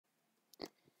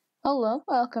Hello,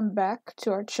 welcome back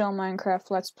to our chill Minecraft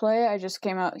Let's Play. I just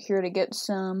came out here to get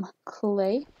some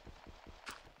clay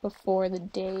before the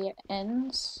day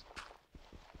ends.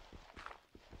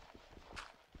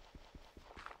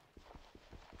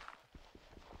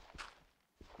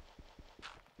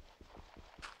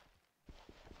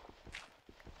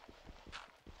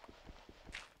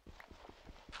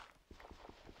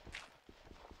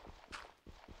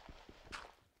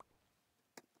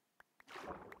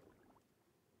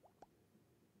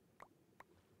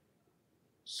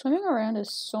 Swimming around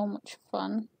is so much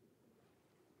fun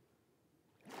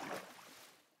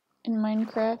in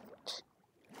Minecraft.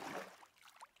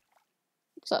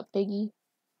 What's up, Biggie?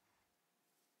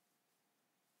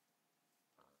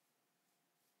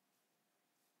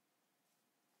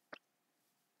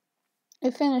 I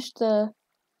finished the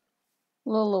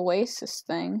little oasis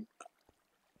thing.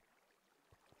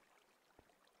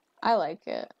 I like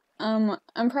it. I'm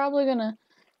probably gonna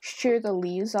shear the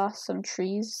leaves off some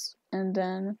trees and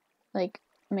then make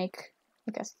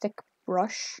a thick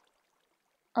brush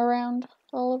around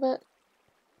all of it,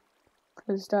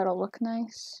 because that'll look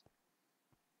nice.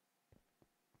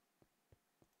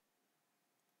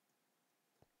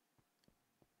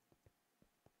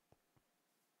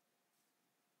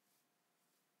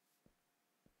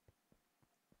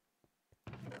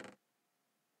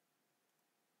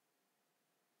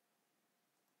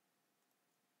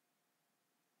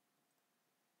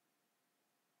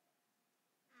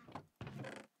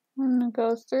 I'm gonna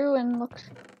go through and look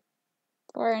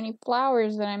for any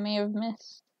flowers that I may have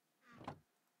missed.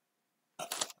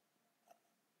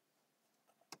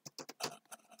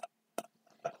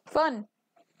 Fun!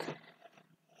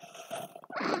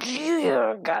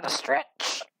 You gotta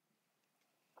stretch.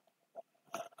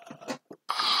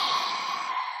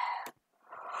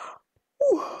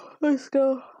 Ooh, let's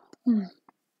go.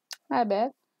 My bad.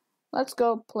 Let's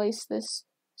go place this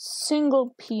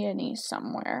single peony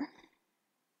somewhere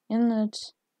in that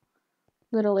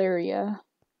little area.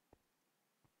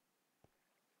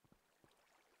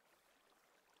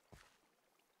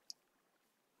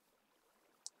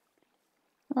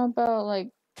 How about like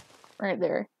right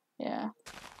there? Yeah.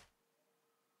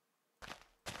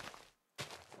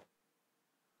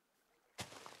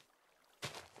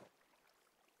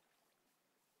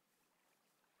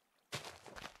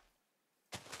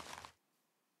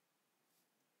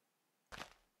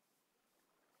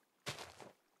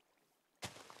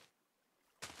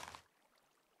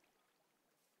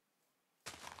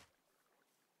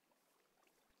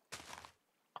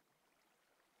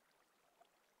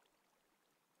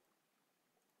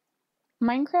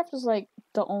 Minecraft is like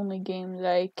the only game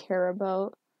that I care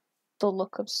about the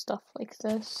look of stuff like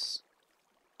this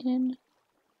in.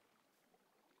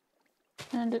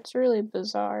 And it's really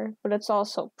bizarre, but it's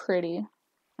also pretty.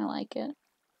 I like it.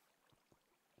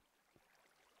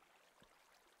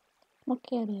 Look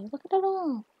at it. Look at it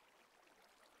all.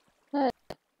 But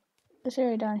this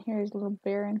area down here is a little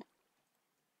barren.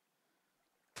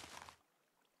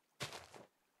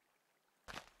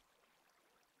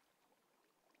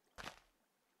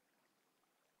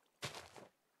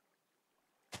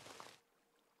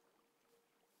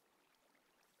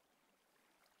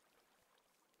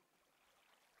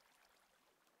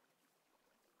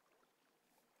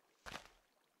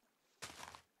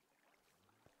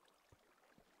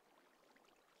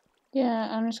 Yeah,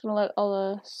 I'm just gonna let all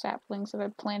the saplings that I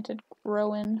planted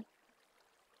grow in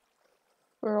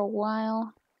for a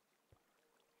while.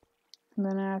 And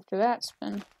then after that's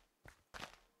been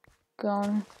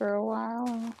going for a while,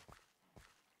 I'll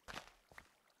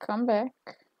come back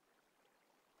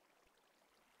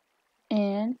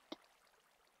and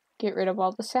get rid of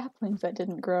all the saplings that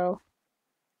didn't grow.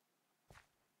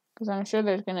 Because I'm sure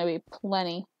there's gonna be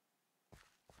plenty.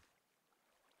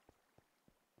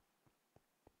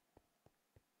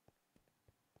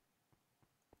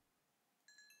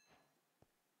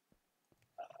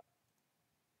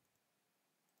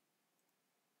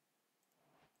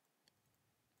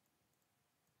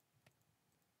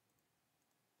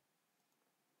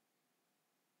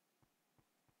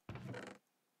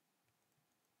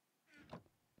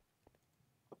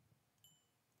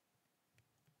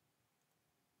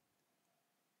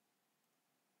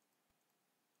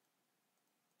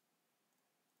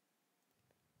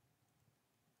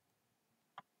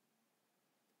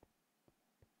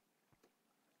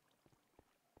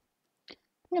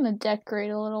 I'm gonna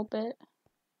decorate a little bit.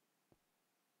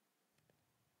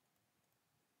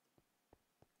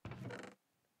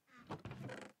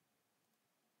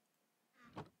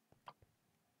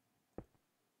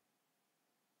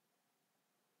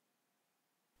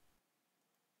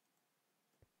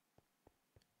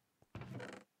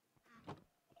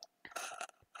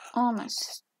 All my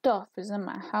stuff is in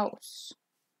my house.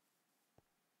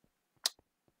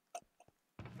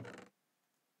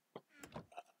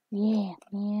 Yeah,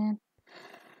 man.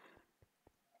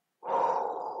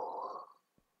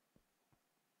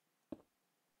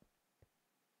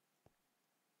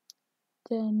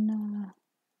 Then,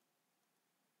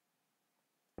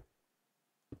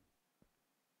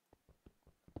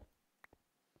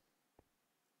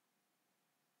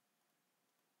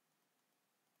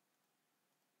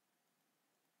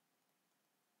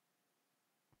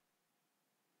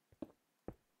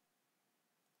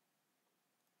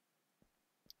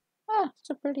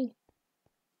 so pretty.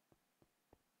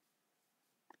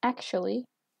 Actually,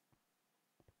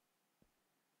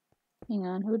 hang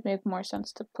on, it would make more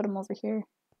sense to put them over here.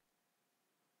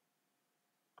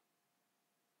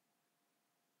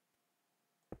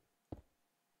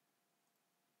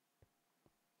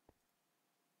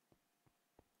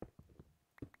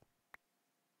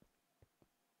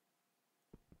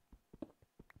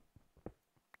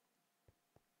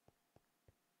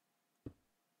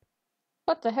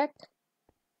 What the heck?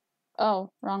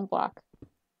 Oh, wrong block.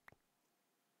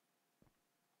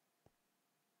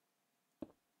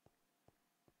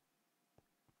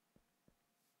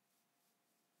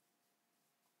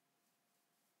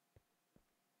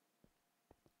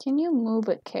 Can you move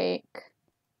a cake?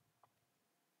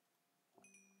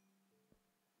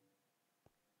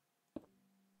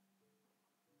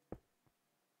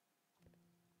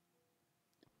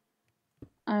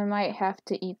 I might have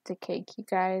to eat the cake, you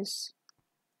guys.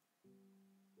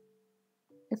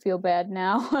 I feel bad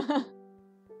now. I'm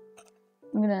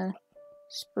gonna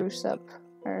spruce up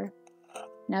our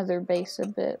nether base a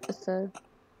bit with a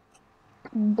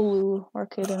blue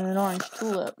orchid and an orange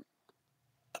tulip.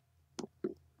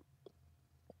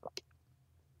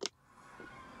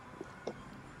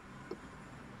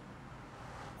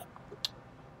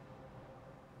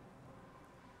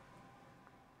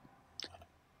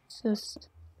 It's just...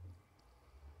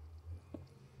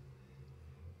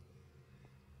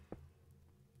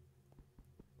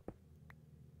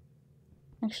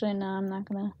 Actually, no, I'm not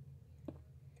gonna.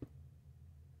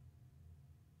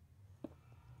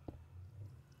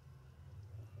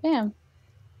 Bam.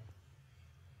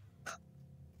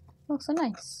 Looks so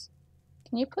nice.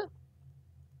 Can you put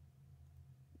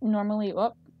normally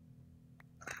up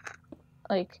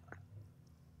like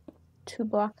 2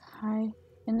 block high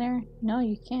in there? No,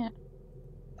 you can't.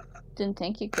 Didn't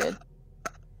think you could.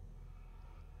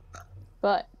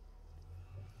 But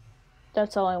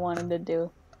that's all I wanted to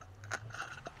do.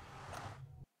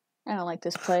 I don't like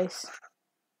this place.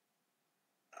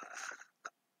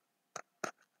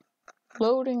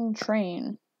 Loading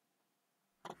train.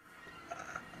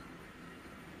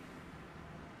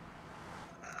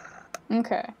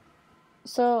 Okay.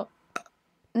 So,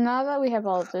 now that we have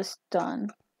all of this done...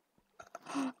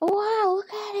 Oh, wow,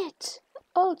 look at it!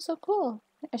 Oh, it's so cool.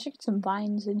 I should get some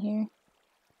vines in here.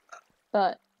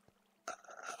 But,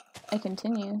 I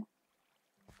continue.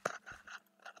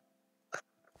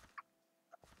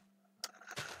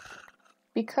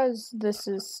 Because this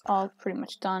is all pretty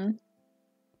much done,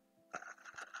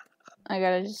 I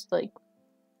gotta just, like,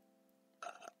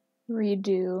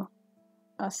 redo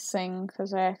a thing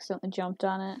because I accidentally jumped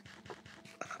on it.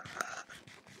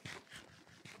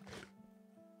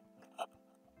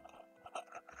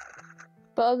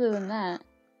 But other than that,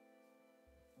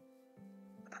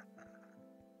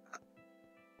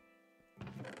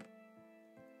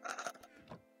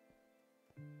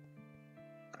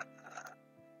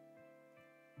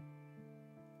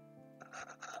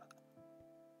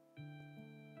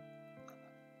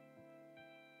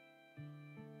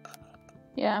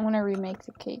 yeah, I'm gonna remake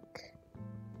the cake.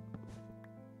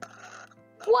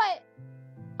 What?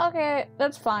 Okay,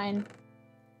 that's fine.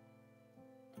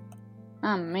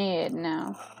 I'm mad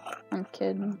now. I'm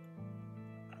kidding.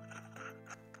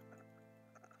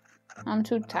 I'm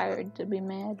too tired to be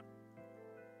mad.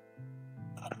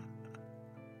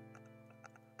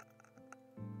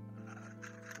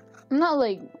 I'm not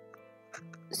like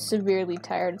severely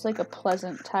tired. It's like a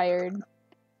pleasant tired.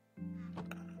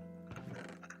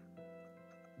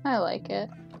 I like it.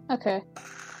 Okay.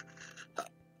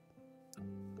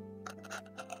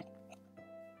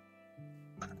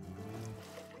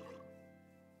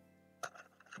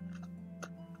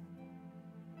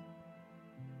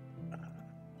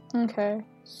 Okay,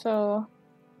 so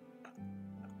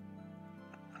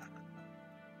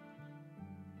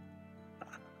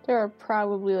there are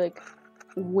probably like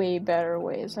way better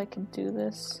ways I can do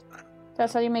this.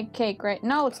 That's how you make cake, right?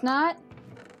 No, it's not.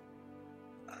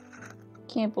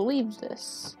 Can't believe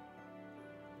this.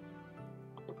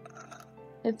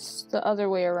 It's the other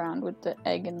way around with the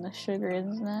egg and the sugar,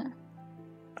 isn't it?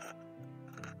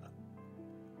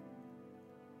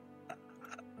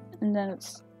 And then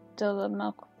it's still the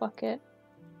milk bucket.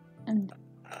 And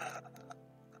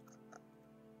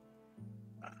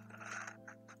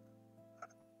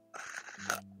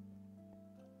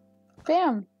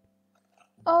bam!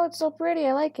 Oh, it's so pretty,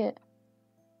 I like it.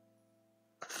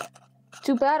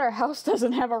 Too bad our house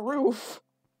doesn't have a roof.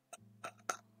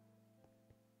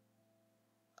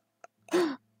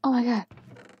 Oh my god.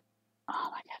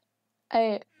 Oh my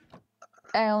god.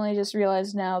 I only just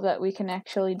realized now that we can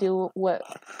actually do what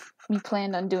we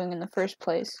planned on doing in the first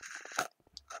place.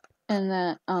 And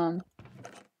that,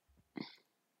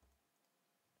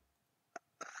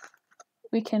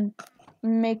 we can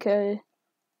make a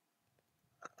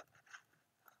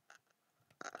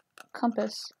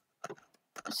compass.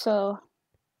 So,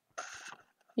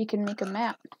 we can make a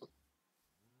map.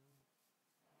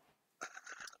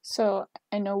 So,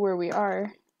 I know where we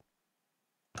are.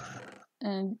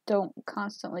 And don't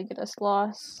constantly get us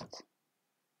lost.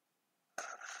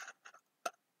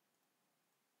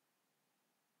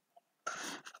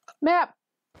 Map!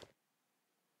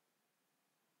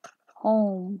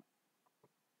 Home.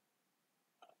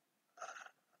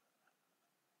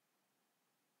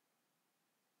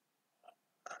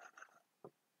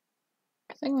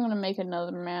 I think I'm gonna make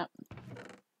another map.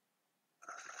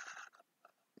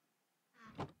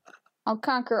 I'll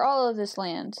conquer all of this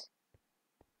land.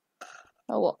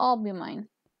 It will all be mine.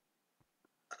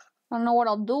 I don't know what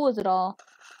I'll do with it all,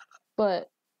 but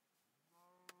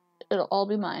it'll all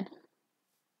be mine.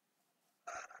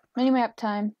 Mini-map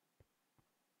time.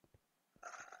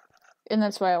 And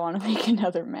that's why I want to make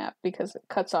another map, because it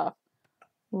cuts off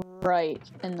right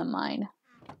in the mine.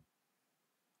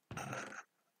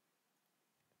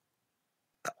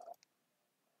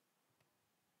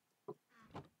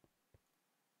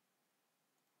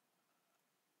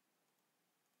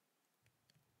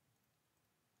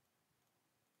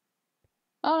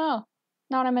 Oh no,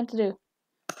 not what I meant to do.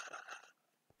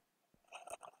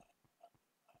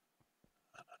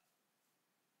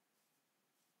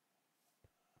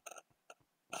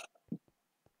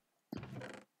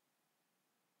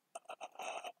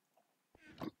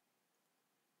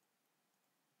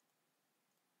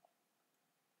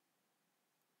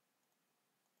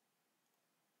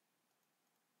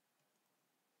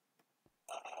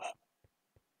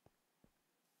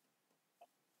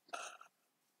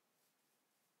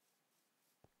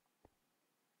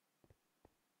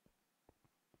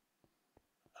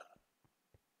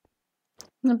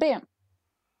 And bam.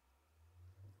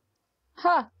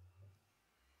 Ha!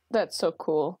 That's so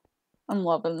cool. I'm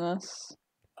loving this.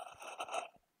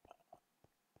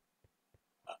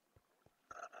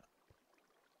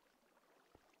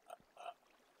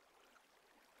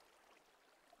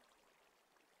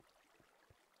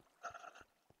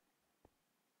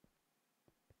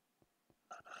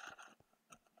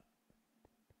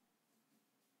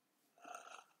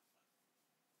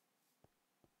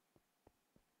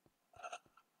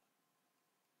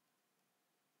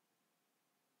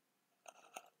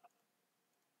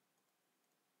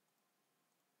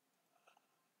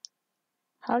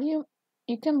 How do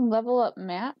you can level up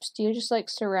maps? Do you just like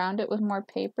surround it with more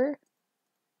paper?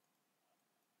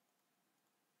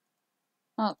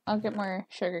 I'll get more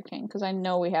sugarcane because I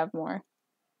know we have more.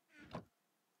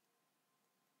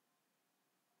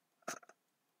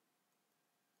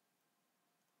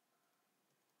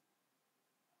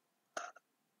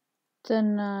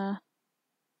 Then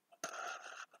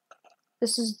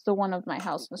this is the one of my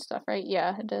house and stuff, right?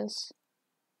 Yeah, it is.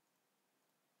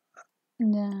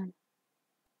 And then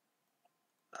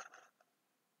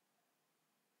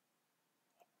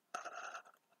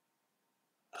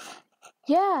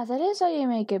yeah, that is how you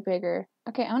make it bigger.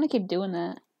 Okay, I'm gonna keep doing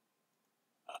that.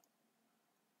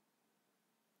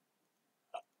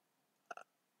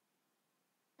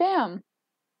 Bam!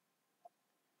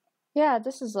 Yeah,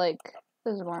 this is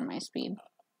more my speed.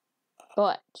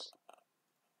 But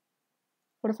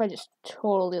what if I just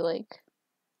totally like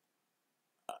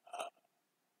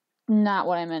not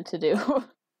what I meant to do?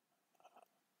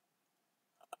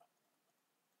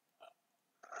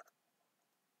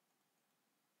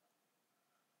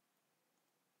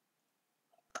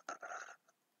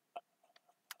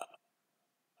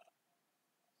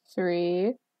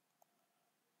 Three.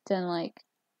 Then like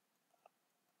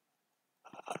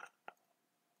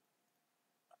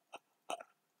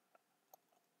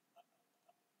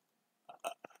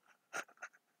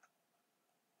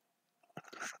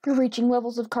you're reaching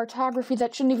levels of cartography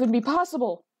that shouldn't even be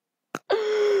possible.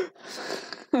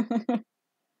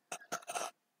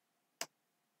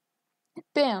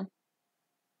 Bam.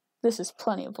 This is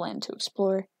plenty of land to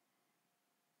explore.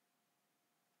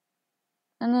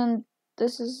 And then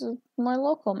this is a more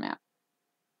local map.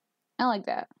 I like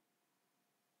that.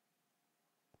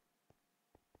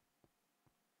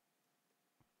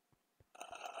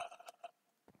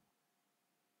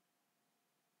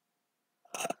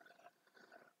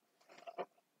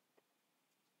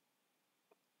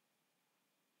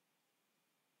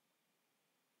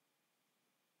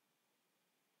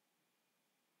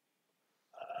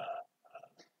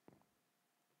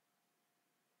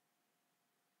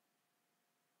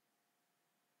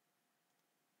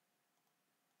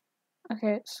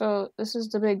 Okay, so this is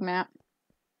the big map.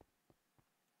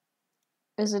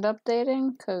 Is it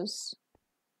updating?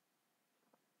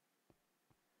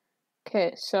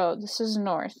 Okay, so this is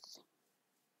north.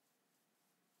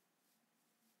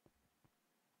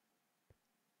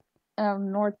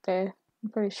 Norte. I'm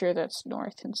pretty sure that's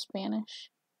north in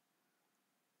Spanish.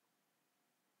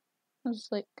 It's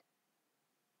like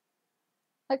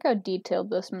how detailed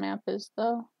this map is,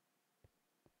 though.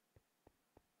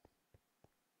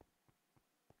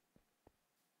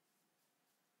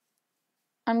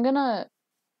 I'm gonna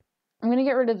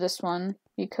get rid of this one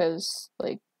because,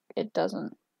 like, it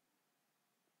doesn't.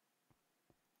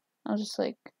 I'll just,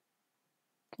 like,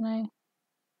 can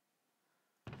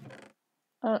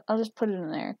I'll just put it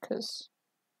in there, because,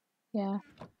 yeah.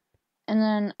 And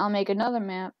then I'll make another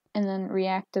map, and then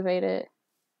reactivate it.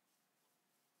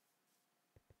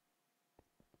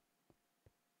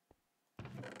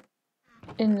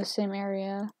 In the same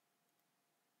area.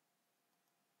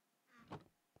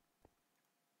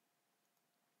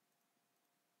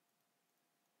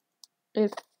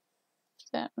 If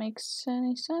that makes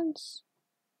any sense.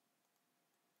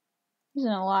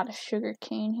 Using a lot of sugar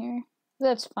cane here.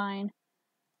 That's fine.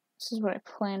 This is what I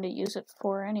plan to use it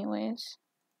for anyways.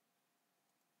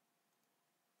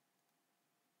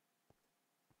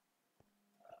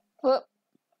 Well,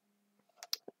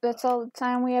 that's all the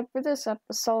time we have for this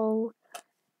episode.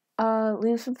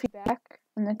 Leave some feedback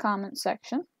in the comment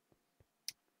section.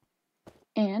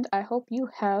 And I hope you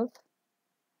have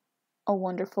a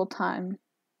wonderful time.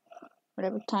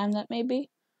 Whatever time that may be.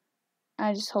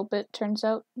 I just hope it turns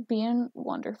out being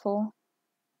wonderful.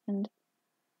 And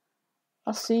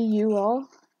I'll see you all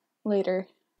later.